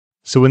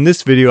So in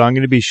this video, I'm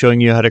going to be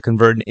showing you how to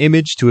convert an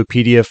image to a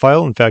PDF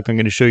file. In fact, I'm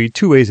going to show you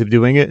two ways of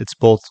doing it. It's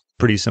both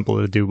pretty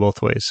simple to do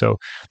both ways. So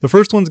the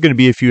first one's going to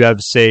be if you have,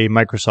 say,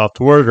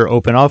 Microsoft Word or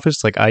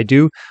OpenOffice like I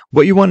do.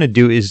 What you want to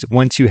do is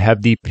once you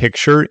have the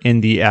picture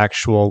in the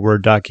actual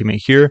Word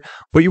document here,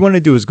 what you want to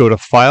do is go to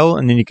File,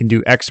 and then you can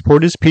do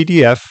Export as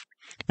PDF.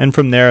 And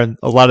from there,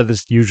 a lot of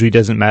this usually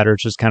doesn't matter.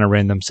 It's just kind of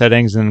random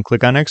settings, and then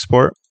click on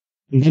Export.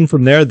 And then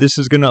from there, this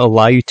is going to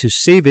allow you to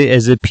save it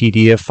as a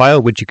PDF file,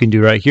 which you can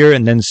do right here,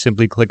 and then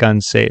simply click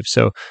on Save.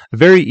 So a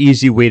very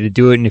easy way to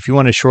do it. And if you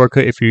want a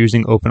shortcut, if you're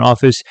using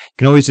OpenOffice, you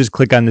can always just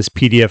click on this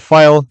PDF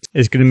file.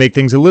 It's going to make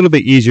things a little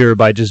bit easier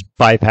by just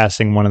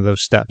bypassing one of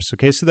those steps.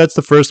 Okay, so that's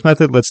the first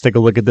method. Let's take a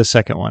look at the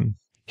second one.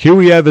 Here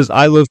we have is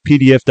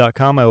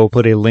ilovepdf.com. I will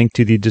put a link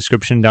to the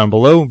description down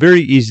below.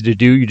 Very easy to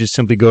do. You just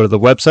simply go to the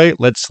website.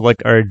 Let's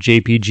select our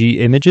JPG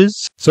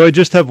images. So I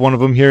just have one of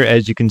them here.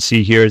 As you can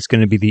see here, it's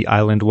going to be the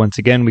island once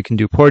again. We can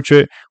do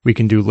portrait. We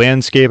can do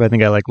landscape. I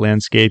think I like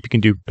landscape. You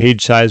can do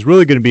page size.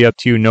 Really going to be up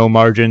to you. No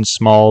margin,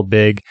 small,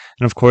 big.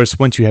 And of course,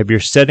 once you have your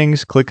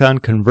settings, click on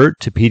Convert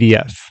to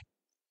PDF.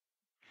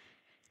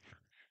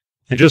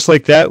 And just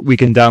like that, we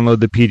can download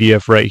the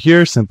PDF right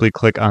here. Simply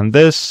click on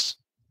this.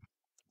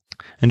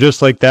 And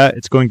just like that,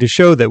 it's going to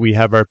show that we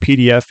have our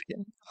PDF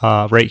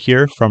right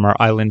here from our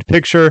island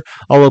picture.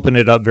 I'll open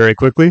it up very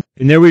quickly.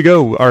 And there we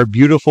go. Our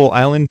beautiful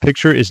island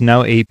picture is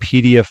now a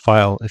PDF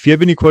file. If you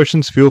have any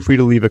questions, feel free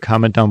to leave a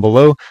comment down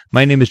below.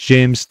 My name is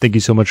James. Thank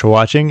you so much for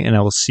watching, and I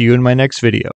will see you in my next video.